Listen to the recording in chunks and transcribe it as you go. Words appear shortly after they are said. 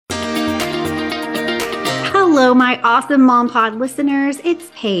Hello, my awesome Mom Pod listeners.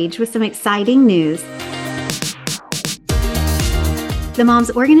 It's Paige with some exciting news. The Mom's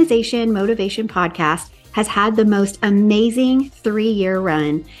Organization Motivation Podcast has had the most amazing 3-year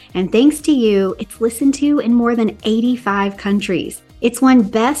run. And thanks to you, it's listened to in more than 85 countries. It's won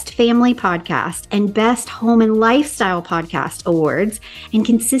Best Family Podcast and Best Home and Lifestyle Podcast awards and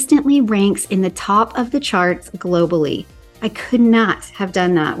consistently ranks in the top of the charts globally. I could not have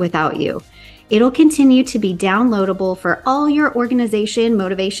done that without you. It'll continue to be downloadable for all your organization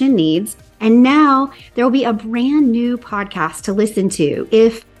motivation needs. And now there will be a brand new podcast to listen to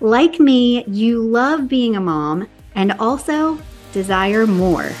if, like me, you love being a mom and also desire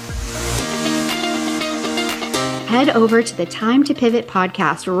more. Head over to the Time to Pivot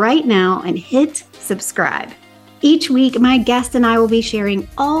podcast right now and hit subscribe. Each week, my guest and I will be sharing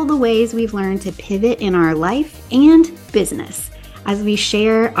all the ways we've learned to pivot in our life and business as we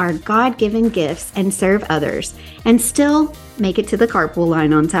share our God-given gifts and serve others and still make it to the carpool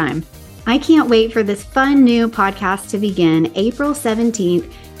line on time. I can't wait for this fun new podcast to begin April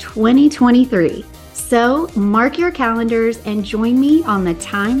 17th, 2023. So mark your calendars and join me on the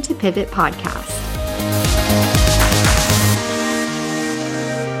Time to Pivot podcast.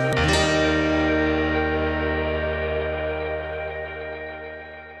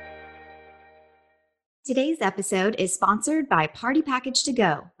 Today's episode is sponsored by Party Package to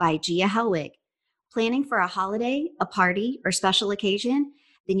Go by Gia Helwig. Planning for a holiday, a party, or special occasion?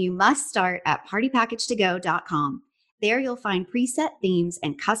 Then you must start at partypackagetogo.com. There you'll find preset themes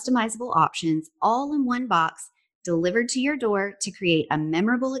and customizable options all in one box delivered to your door to create a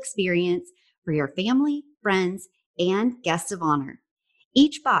memorable experience for your family, friends, and guests of honor.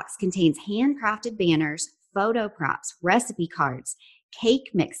 Each box contains handcrafted banners, photo props, recipe cards,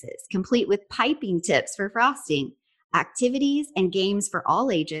 cake mixes, complete with piping tips for frosting, activities and games for all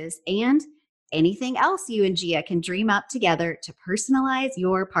ages, and anything else you and Gia can dream up together to personalize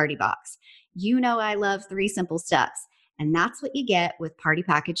your party box. You know I love 3 simple steps, and that's what you get with Party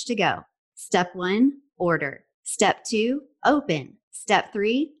Package to Go. Step 1, order. Step 2, open. Step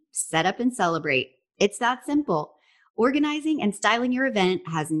 3, set up and celebrate. It's that simple. Organizing and styling your event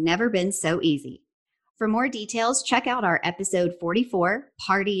has never been so easy. For more details, check out our episode 44,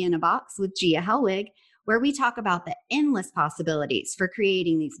 Party in a Box with Gia Helwig, where we talk about the endless possibilities for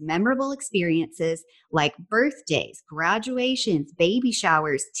creating these memorable experiences like birthdays, graduations, baby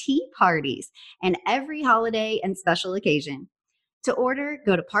showers, tea parties, and every holiday and special occasion. To order,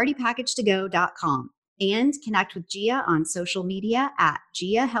 go to partypackagetogo.com and connect with Gia on social media at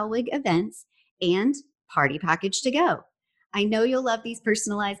Gia Helwig Events and Party Package to Go. I know you'll love these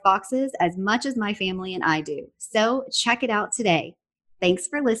personalized boxes as much as my family and I do. So check it out today. Thanks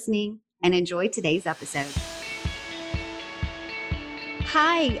for listening and enjoy today's episode.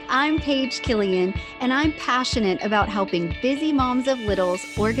 Hi, I'm Paige Killian, and I'm passionate about helping busy moms of littles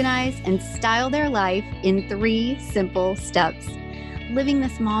organize and style their life in 3 simple steps. Living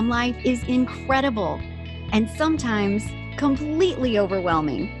this mom life is incredible and sometimes completely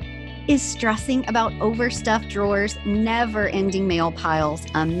overwhelming. Is stressing about overstuffed drawers, never-ending mail piles,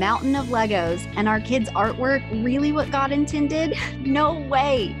 a mountain of Legos, and our kids' artwork really what God intended? No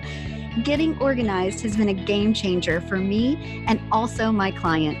way! Getting organized has been a game changer for me and also my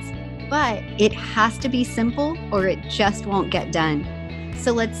clients. But it has to be simple or it just won't get done.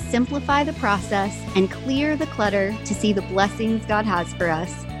 So let's simplify the process and clear the clutter to see the blessings God has for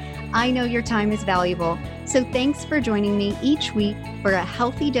us. I know your time is valuable, so thanks for joining me each week for a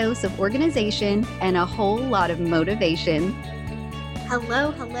healthy dose of organization and a whole lot of motivation.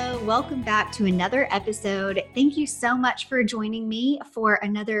 Hello. Welcome back to another episode. Thank you so much for joining me for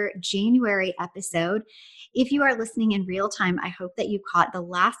another January episode. If you are listening in real time, I hope that you caught the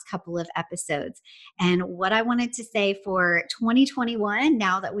last couple of episodes. And what I wanted to say for 2021,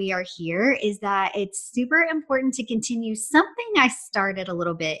 now that we are here, is that it's super important to continue something I started a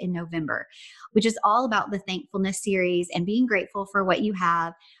little bit in November, which is all about the thankfulness series and being grateful for what you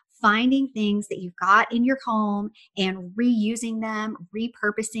have, finding things that you've got in your home and reusing them,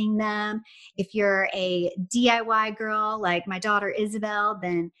 repurposing them. If you're a DIY girl like my daughter Isabel,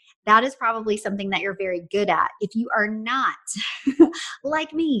 then that is probably something that you're very good at. If you are not,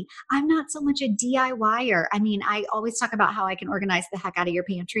 like me, I'm not so much a DIYer. I mean, I always talk about how I can organize the heck out of your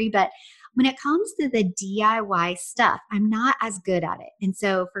pantry, but when it comes to the DIY stuff, I'm not as good at it. And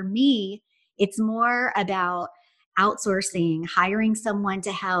so for me, it's more about outsourcing, hiring someone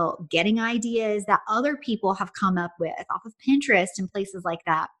to help, getting ideas that other people have come up with off of Pinterest and places like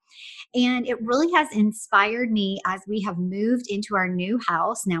that. And it really has inspired me as we have moved into our new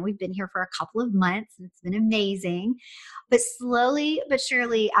house. Now we've been here for a couple of months and it's been amazing. But slowly but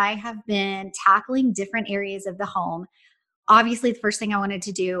surely, I have been tackling different areas of the home. Obviously, the first thing I wanted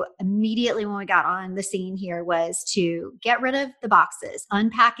to do immediately when we got on the scene here was to get rid of the boxes,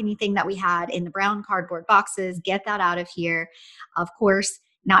 unpack anything that we had in the brown cardboard boxes, get that out of here. Of course,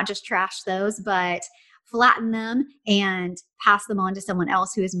 not just trash those, but flatten them and pass them on to someone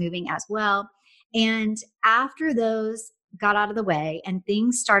else who is moving as well. And after those got out of the way and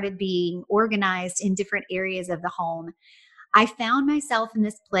things started being organized in different areas of the home, I found myself in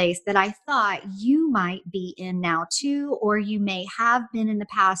this place that I thought you might be in now too, or you may have been in the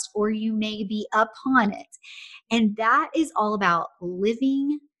past, or you may be upon it. And that is all about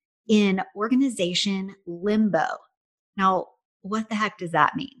living in organization limbo. Now, what the heck does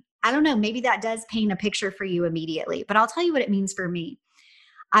that mean? I don't know. Maybe that does paint a picture for you immediately, but I'll tell you what it means for me.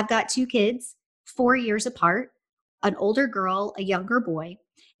 I've got two kids, 4 years apart, an older girl, a younger boy,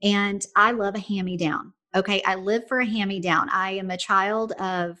 and I love a hand me down. Okay. I live for a hand me down. I am a child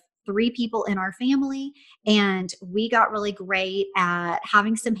of three people in our family, and we got really great at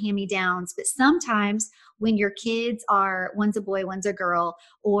having some hand me downs. But sometimes when your kids are one's a boy, one's a girl,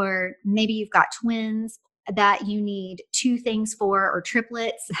 or maybe you've got twins that you need two things for, or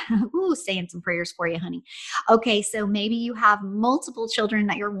triplets. Ooh, saying some prayers for you, honey. Okay, so maybe you have multiple children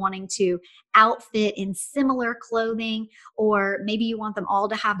that you're wanting to outfit in similar clothing, or maybe you want them all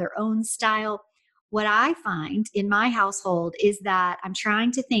to have their own style. What I find in my household is that I'm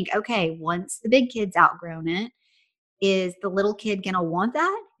trying to think, okay, once the big kid's outgrown it, is the little kid going to want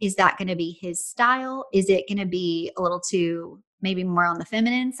that? Is that going to be his style? Is it going to be a little too maybe more on the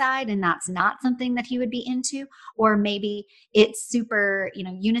feminine side and that's not something that he would be into? Or maybe it's super,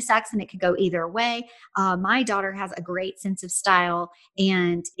 unisex and it could go either way. My daughter has a great sense of style,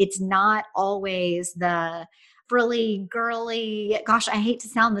 and it's not always the frilly, girly, gosh, I hate to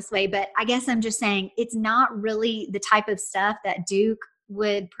sound this way, but I guess I'm just saying it's not really the type of stuff that Duke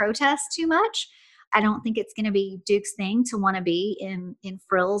would protest too much. I don't think it's going to be Duke's thing to want to be in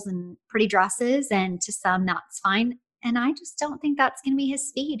frills and pretty dresses, and to some that's fine. And I just don't think that's going to be his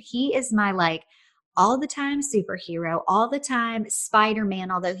speed. He is my all the time superhero, all the time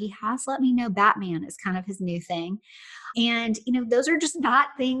Spider-Man, although he has let me know Batman is kind of his new thing. And, those are just not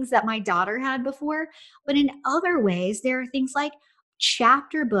things that my daughter had before. But in other ways, there are things like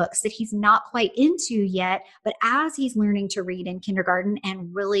chapter books that he's not quite into yet. But as he's learning to read in kindergarten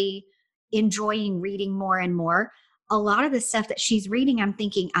and really enjoying reading more and more, a lot of the stuff that she's reading, I'm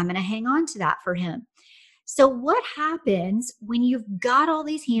thinking, I'm going to hang on to that for him. So what happens when you've got all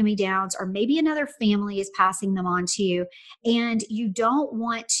these hand-me-downs, or maybe another family is passing them on to you, and you don't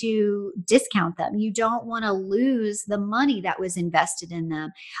want to discount them? You don't want to lose the money that was invested in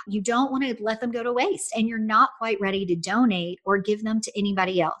them. You don't want to let them go to waste, and you're not quite ready to donate or give them to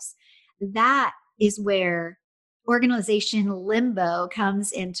anybody else. That is where organization limbo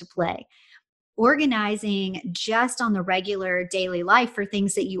comes into play. Organizing just on the regular daily life for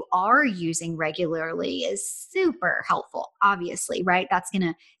things that you are using regularly is super helpful, obviously, right? That's going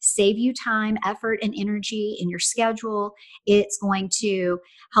to save you time, effort, and energy in your schedule. It's going to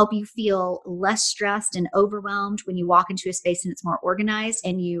help you feel less stressed and overwhelmed when you walk into a space and it's more organized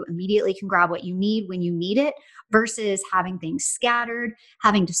and you immediately can grab what you need when you need it, versus having things scattered,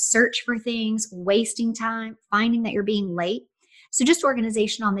 having to search for things, wasting time, finding that you're being late. So just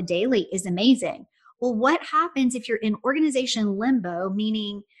organization on the daily is amazing. Well, what happens if you're in organization limbo,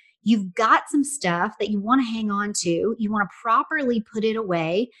 meaning you've got some stuff that you want to hang on to, you want to properly put it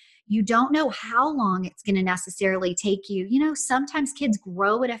away, you don't know how long it's going to necessarily take you. Sometimes kids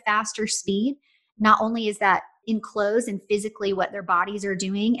grow at a faster speed. Not only is that in clothes and physically what their bodies are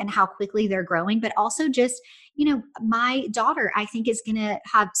doing and how quickly they're growing, but also just, my daughter, I think, is going to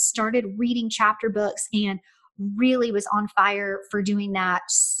have started reading chapter books and really was on fire for doing that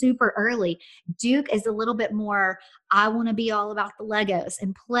super early. Duke is a little bit more, I want to be all about the Legos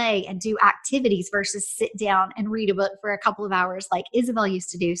and play and do activities versus sit down and read a book for a couple of hours like Isabel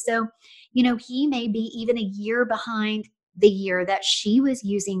used to do. So, he may be even a year behind the year that she was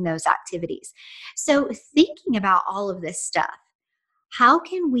using those activities. So thinking about all of this stuff, how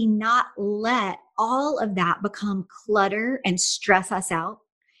can we not let all of that become clutter and stress us out,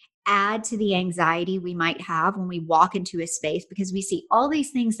 add to the anxiety we might have when we walk into a space, because we see all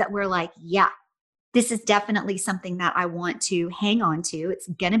these things that we're like, yeah, this is definitely something that I want to hang on to. It's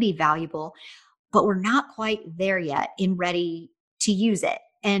going to be valuable, but we're not quite there yet in ready to use it.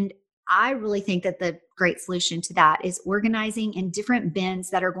 And I really think that the great solution to that is organizing in different bins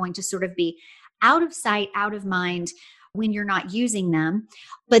that are going to sort of be out of sight, out of mind, when you're not using them,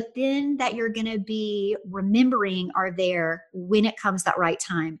 but then that you're going to be remembering are there when it comes that right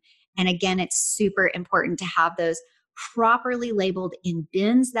time. And again, it's super important to have those properly labeled in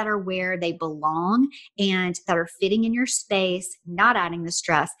bins that are where they belong and that are fitting in your space, not adding the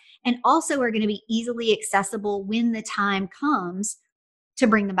stress, and also are going to be easily accessible when the time comes to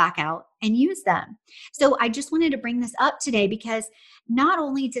bring them back out and use them. So I just wanted to bring this up today because not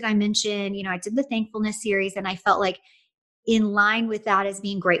only did I mention, I did the thankfulness series and I felt like in line with that as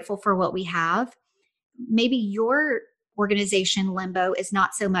being grateful for what we have. Maybe your organization Limbo is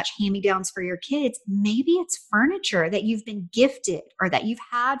not so much hand-me-downs for your kids. Maybe it's furniture that you've been gifted or that you've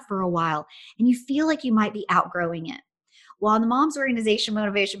had for a while and you feel like you might be outgrowing it. Well, on the Moms Organization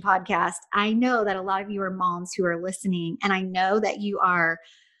Motivation Podcast, I know that a lot of you are moms who are listening, and I know that you are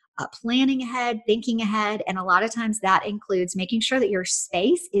planning ahead, thinking ahead. And a lot of times that includes making sure that your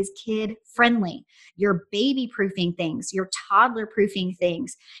space is kid friendly. You're baby proofing things, you're toddler proofing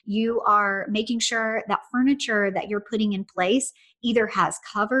things. You are making sure that furniture that you're putting in place either has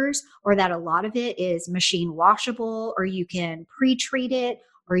covers or that a lot of it is machine washable, or you can pre-treat it,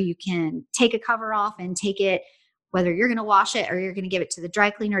 or you can take a cover off and take it, whether you're going to wash it or you're going to give it to the dry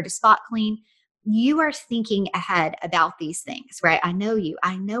cleaner to spot clean. You are thinking ahead about these things, right? I know you.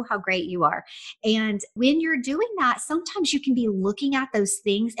 I know how great you are. And when you're doing that, sometimes you can be looking at those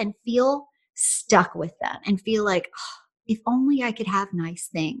things and feel stuck with them and feel like, oh, if only I could have nice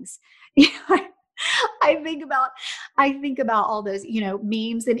things. I think about all those,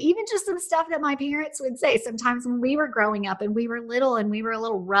 memes and even just some stuff that my parents would say sometimes when we were growing up and we were little and we were a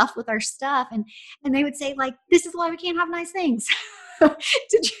little rough with our stuff. And they would say like, this is why we can't have nice things.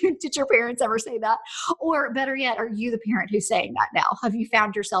 Did your parents ever say that? Or better yet, are you the parent who's saying that now? Have you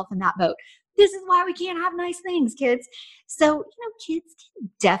found yourself in that boat? This is why we can't have nice things, kids. So, kids can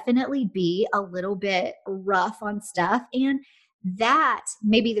definitely be a little bit rough on stuff. And that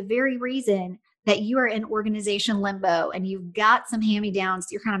may be the very reason that you are in organization limbo and you've got some hand-me-downs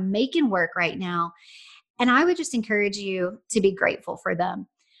you're kind of making work right now. And I would just encourage you to be grateful for them.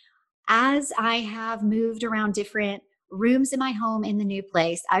 As I have moved around different rooms in my home in the new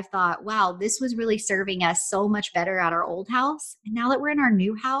place, I've thought, wow, this was really serving us so much better at our old house. And now that we're in our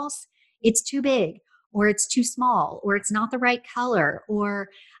new house, it's too big, or it's too small, or it's not the right color, or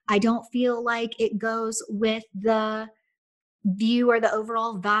I don't feel like it goes with the view or the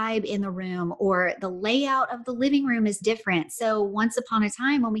overall vibe in the room, or the layout of the living room is different. So once upon a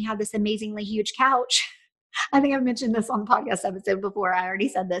time when we had this amazingly huge couch, I think I've mentioned this on the podcast episode before. I already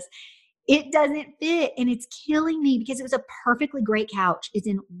said this. It doesn't fit and it's killing me because it was a perfectly great couch. It's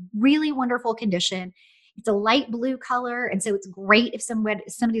in really wonderful condition. It's a light blue color. And so it's great if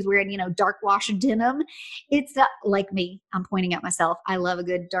somebody's wearing, dark wash denim. It's like me. I'm pointing at myself. I love a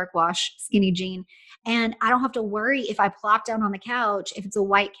good dark wash skinny jean. And I don't have to worry if I plop down on the couch, if it's a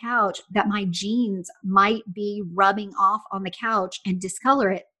white couch, that my jeans might be rubbing off on the couch and discolor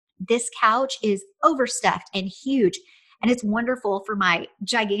it. This couch is overstuffed and huge. And it's wonderful for my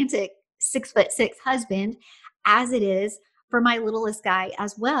gigantic 6'6" husband, as it is for my littlest guy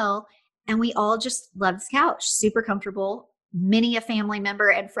as well. And we all just love this couch, super comfortable. Many a family member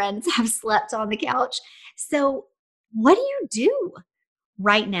and friends have slept on the couch. So what do you do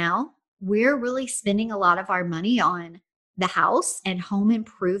right now? We're really spending a lot of our money on the house and home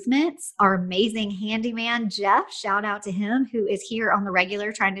improvements. Our amazing handyman, Jeff, shout out to him, who is here on the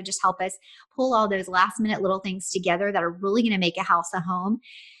regular trying to just help us pull all those last minute little things together that are really going to make a house a home.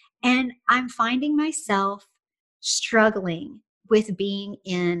 And I'm finding myself struggling with being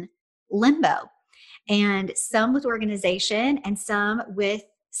in limbo, and some with organization and some with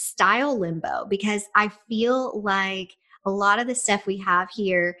style limbo, because I feel like a lot of the stuff we have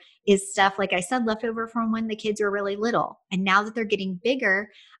here is stuff, like I said, left over from when the kids were really little. And now that they're getting bigger,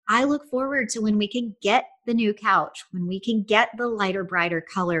 I look forward to when we can get the new couch, when we can get the lighter, brighter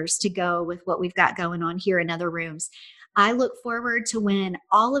colors to go with what we've got going on here in other rooms. I look forward to when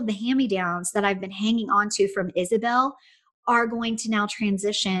all of the hand-me-downs that I've been hanging on to from Isabel are going to now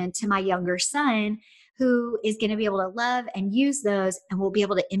transition to my younger son, who is going to be able to love and use those, and we'll be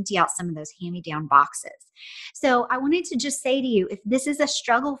able to empty out some of those hand-me-down boxes. So I wanted to just say to you, if this is a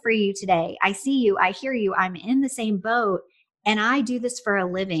struggle for you today, I see you, I hear you, I'm in the same boat, and I do this for a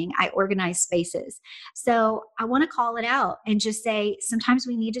living. I organize spaces. So I want to call it out and just say, sometimes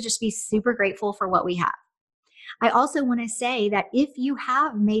we need to just be super grateful for what we have. I also want to say that if you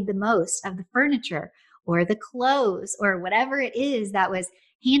have made the most of the furniture or the clothes or whatever it is that was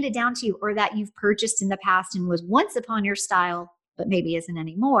handed down to you or that you've purchased in the past and was once upon your style, but maybe isn't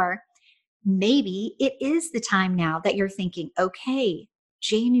anymore, maybe it is the time now that you're thinking, okay,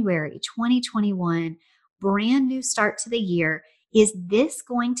 January 2021, brand new start to the year. Is this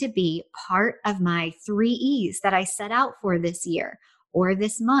going to be part of my 3 E's that I set out for this year or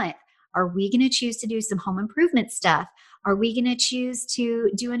this month? Are we going to choose to do some home improvement stuff? Are we going to choose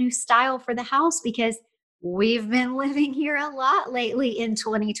to do a new style for the house? Because we've been living here a lot lately in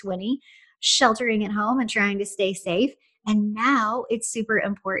 2020, sheltering at home and trying to stay safe. And now it's super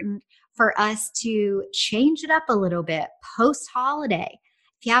important for us to change it up a little bit post holiday.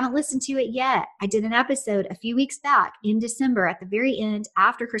 If you haven't listened to it yet, I did an episode a few weeks back in December at the very end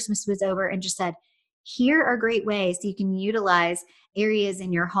after Christmas was over and just said, here are great ways you can utilize areas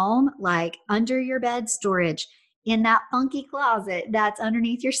in your home, like under your bed storage, in that funky closet that's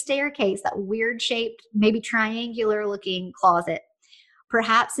underneath your staircase, that weird shaped, maybe triangular looking closet.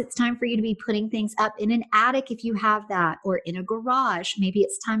 Perhaps it's time for you to be putting things up in an attic if you have that, or in a garage. Maybe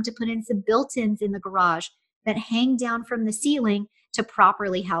it's time to put in some built-ins in the garage that hang down from the ceiling to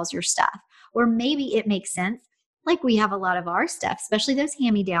properly house your stuff. Or maybe it makes sense, like we have a lot of our stuff, especially those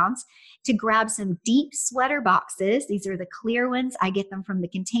hand-me-downs, to grab some deep sweater boxes. These are the clear ones. I get them from the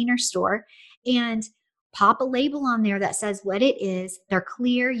Container Store. And pop a label on there that says what it is. They're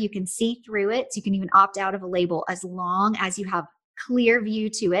clear. You can see through it. So you can even opt out of a label as long as you have clear view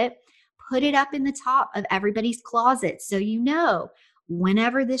to it. Put it up in the top of everybody's closet so you know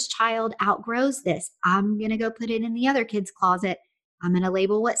whenever this child outgrows this, I'm going to go put it in the other kid's closet. I'm going to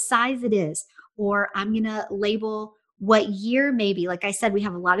label what size it is, or I'm going to label what year maybe. Like I said, we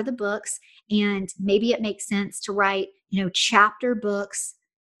have a lot of the books, and maybe it makes sense to write, chapter books,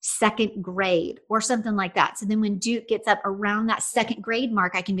 second grade or something like that. So then when Duke gets up around that second grade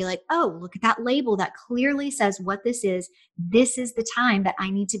mark, I can be like, oh, look at that label that clearly says what this is. This is the time that I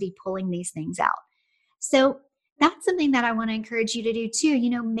need to be pulling these things out. So that's something that I want to encourage you to do too.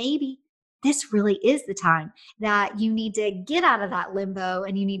 Maybe this really is the time that you need to get out of that limbo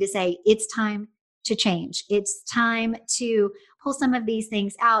and you need to say, it's time to change. It's time to pull some of these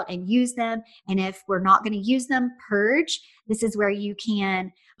things out and use them. And if we're not going to use them, purge. This is where you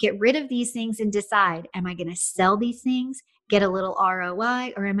can get rid of these things and decide, am I going to sell these things, get a little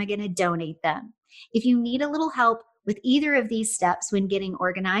ROI, or am I going to donate them? If you need a little help with either of these steps when getting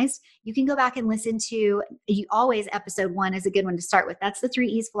organized, you can go back and listen to, episode 1 is a good one to start with. That's the 3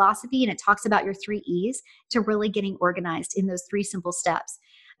 E's philosophy, and it talks about your 3 E's to really getting organized in those 3 simple steps.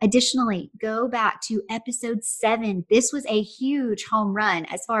 Additionally, go back to episode 7. This was a huge home run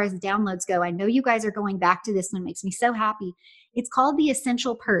as far as downloads go. I know you guys are going back to this one. It makes me so happy. It's called The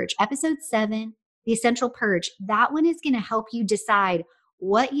Essential Purge. Episode 7, The Essential Purge. That one is going to help you decide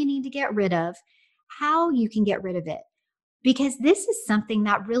what you need to get rid of, how you can get rid of it. Because this is something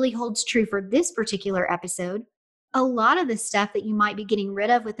that really holds true for this particular episode. A lot of the stuff that you might be getting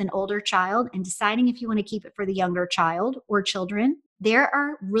rid of with an older child and deciding if you want to keep it for the younger child or children, there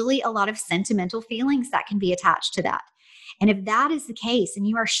are really a lot of sentimental feelings that can be attached to that. And if that is the case and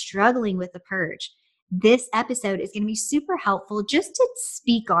you are struggling with the purge, this episode is going to be super helpful just to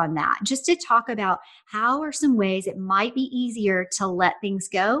speak on that, just to talk about how are some ways it might be easier to let things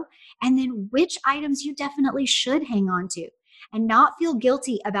go, and then which items you definitely should hang on to and not feel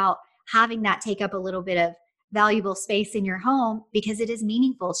guilty about having that take up a little bit of valuable space in your home because it is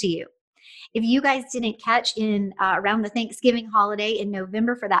meaningful to you. If you guys didn't catch in around the Thanksgiving holiday in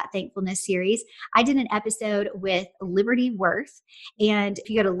November for that thankfulness series, I did an episode with Liberty Worth. And if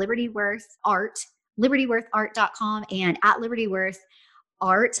you go to libertyworthart.com and at libertyworth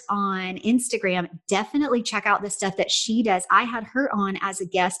art on Instagram, definitely check out the stuff that she does. I had her on as a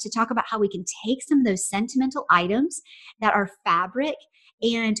guest to talk about how we can take some of those sentimental items that are fabric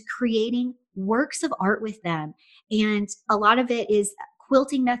and creating works of art with them. And a lot of it is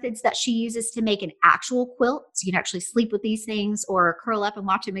quilting methods that she uses to make an actual quilt. So you can actually sleep with these things or curl up and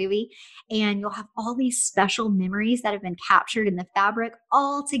watch a movie. And you'll have all these special memories that have been captured in the fabric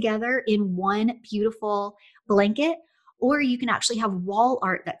all together in one beautiful blanket. Or you can actually have wall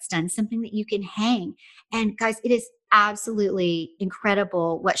art that's done, something that you can hang. And guys, it is absolutely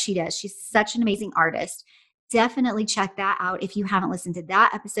incredible what she does. She's such an amazing artist. Definitely check that out if you haven't listened to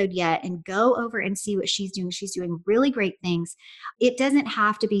that episode yet, and go over and see what she's doing. She's doing really great things. It doesn't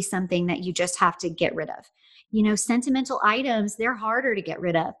have to be something that you just have to get rid of. Sentimental items, they're harder to get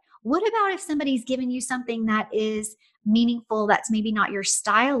rid of. What about if somebody's giving you something that is meaningful, that's maybe not your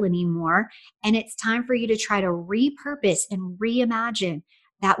style anymore, and it's time for you to try to repurpose and reimagine?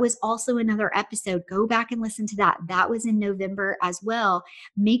 That was also another episode. Go back and listen to that. That was in November as well.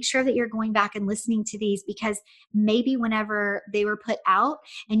 Make sure that you're going back and listening to these, because maybe whenever they were put out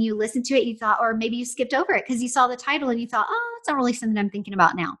and you listened to it, you thought, or maybe you skipped over it because you saw the title and you thought, oh, it's not really something I'm thinking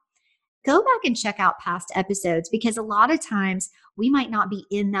about now. go back and check out past episodes, because a lot of times we might not be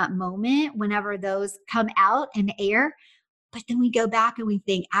in that moment whenever those come out and air. But then we go back and we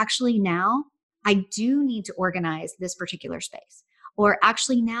think, actually, now I do need to organize this particular space. Or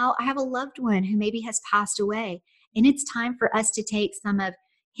actually, now I have a loved one who maybe has passed away. And it's time for us to take some of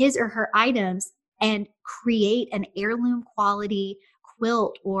his or her items and create an heirloom quality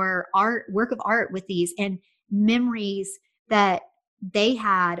quilt or work of art with these, and memories that they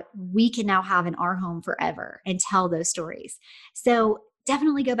had, we can now have in our home forever and tell those stories. So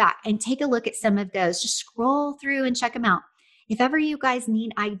definitely go back and take a look at some of those. Just scroll through and check them out. If ever you guys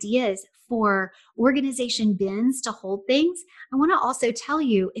need ideas for organization bins to hold things, I want to also tell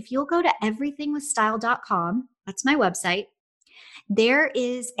you, if you'll go to everythingwithstyle.com, that's my website, there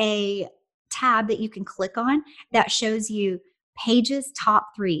is a tab that you can click on that shows you pages top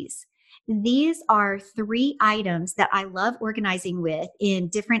threes. These are 3 items that I love organizing with in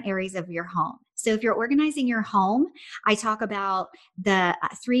different areas of your home. So if you're organizing your home, I talk about the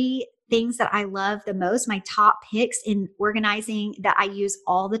 3 things that I love the most, my top picks in organizing that I use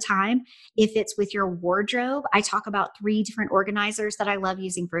all the time. If it's with your wardrobe, I talk about 3 different organizers that I love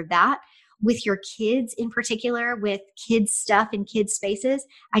using for that. With your kids in particular, with kids stuff and kids spaces,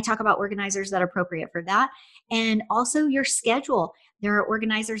 I talk about organizers that are appropriate for that. And also your schedule. There are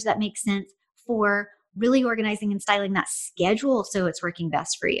organizers that make sense for really organizing and styling that schedule so it's working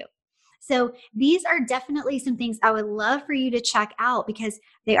best for you. So these are definitely some things I would love for you to check out, because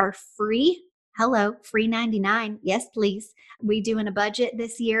they are free. Hello, free 99. Yes, please. We doing a budget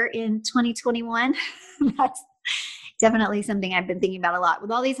this year in 2021. That's definitely something I've been thinking about a lot. With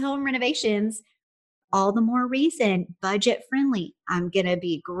all these home renovations, all the more reason, budget friendly. I'm going to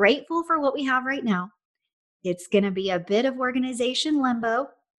be grateful for what we have right now. It's going to be a bit of organization limbo.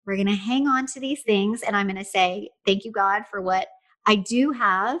 We're going to hang on to these things, and I'm going to say, thank you, God, for what I do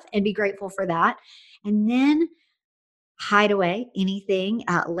have, and be grateful for that. And then hide away anything,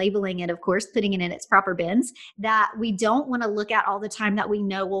 labeling it, of course, putting it in its proper bins that we don't want to look at all the time, that we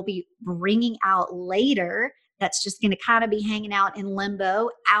know we'll be bringing out later. That's just going to kind of be hanging out in limbo,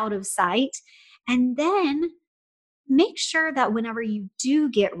 out of sight. And then make sure that whenever you do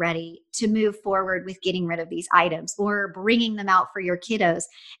get ready to move forward with getting rid of these items or bringing them out for your kiddos,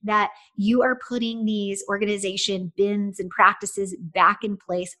 that you are putting these organization bins and practices back in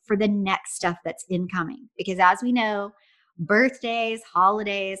place for the next stuff that's incoming. Because as we know, birthdays,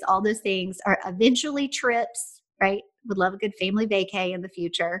 holidays, all those things are eventually trips, right? Would love a good family vacay in the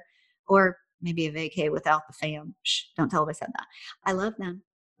future, or maybe a vacay without the fam. Shh, don't tell them I said that. I love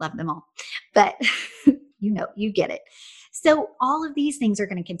them all. But you get it. So all of these things are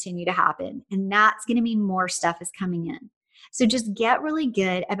going to continue to happen, and that's going to mean more stuff is coming in. So just get really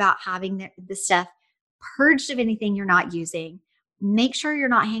good about having the stuff purged of anything you're not using. Make sure you're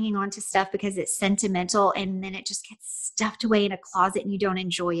not hanging on to stuff because it's sentimental and then it just gets stuffed away in a closet and you don't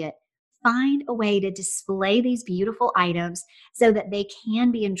enjoy it. Find a way to display these beautiful items so that they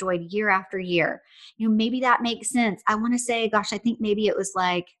can be enjoyed year after year. Maybe that makes sense. I want to say, gosh, I think maybe it was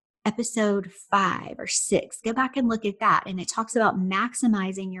like episode 5 or 6. Go back and look at that. And it talks about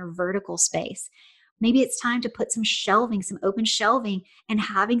maximizing your vertical space. Maybe it's time to put some shelving, some open shelving, and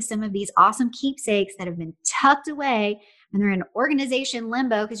having some of these awesome keepsakes that have been tucked away and they're in organization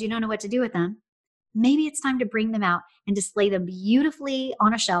limbo because you don't know what to do with them. Maybe it's time to bring them out and display them beautifully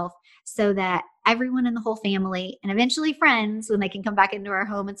on a shelf so that everyone in the whole family, and eventually friends, when they can come back into our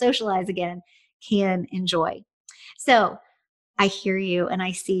home and socialize again, can enjoy. So I hear you and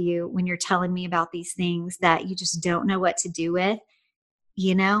I see you when you're telling me about these things that you just don't know what to do with.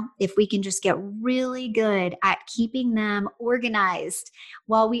 If we can just get really good at keeping them organized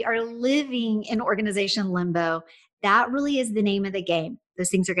while we are living in organization limbo, that really is the name of the game. Those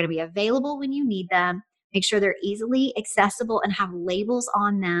things are going to be available when you need them. Make sure they're easily accessible and have labels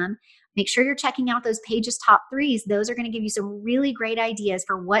on them. Make sure you're checking out those pages top threes. Those are going to give you some really great ideas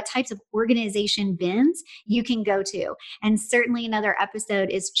for what types of organization bins you can go to. And certainly another episode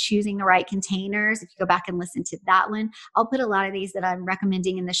is choosing the right containers. If you go back and listen to that one, I'll put a lot of these that I'm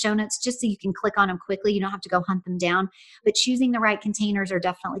recommending in the show notes just so you can click on them quickly. You don't have to go hunt them down. But choosing the right containers are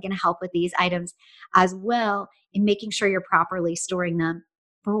definitely going to help with these items as well, in making sure you're properly storing them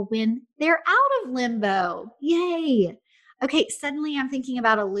for when they're out of limbo. Yay. Okay, suddenly I'm thinking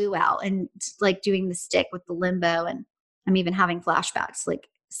about a luau and like doing the stick with the limbo. And I'm even having flashbacks, like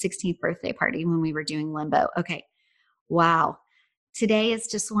 16th birthday party when we were doing limbo. Okay, wow. Today is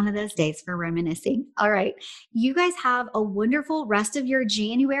just one of those days for reminiscing. All right. You guys have a wonderful rest of your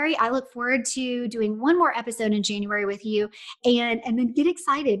January. I look forward to doing one more episode in January with you. And then get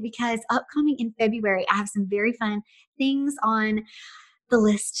excited because upcoming in February, I have some very fun things on the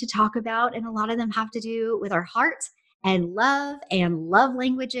list to talk about, and a lot of them have to do with our heart and love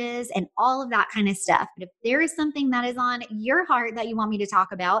languages and all of that kind of stuff. But if there is something that is on your heart that you want me to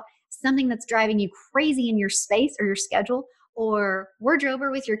talk about, something that's driving you crazy in your space or your schedule or wardrobe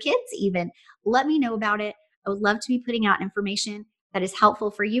or with your kids even, let me know about it. I would love to be putting out information that is helpful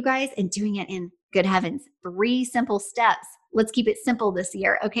for you guys and doing it in good heavens. 3 simple steps. Let's keep it simple this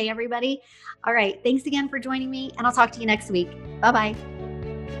year. Okay, everybody? All right. Thanks again for joining me, and I'll talk to you next week. Bye-bye.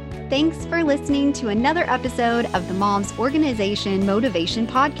 Thanks for listening to another episode of the Mom's Organization Motivation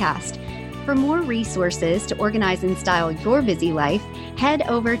Podcast. For more resources to organize and style your busy life, head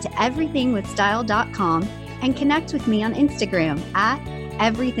over to everythingwithstyle.com and connect with me on Instagram at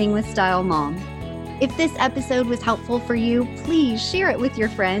everythingwithstylemom. If this episode was helpful for you, please share it with your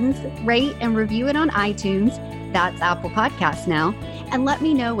friends, rate and review it on iTunes, that's Apple Podcasts now, and let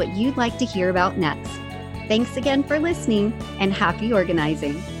me know what you'd like to hear about next. Thanks again for listening, and happy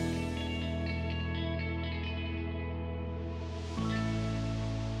organizing.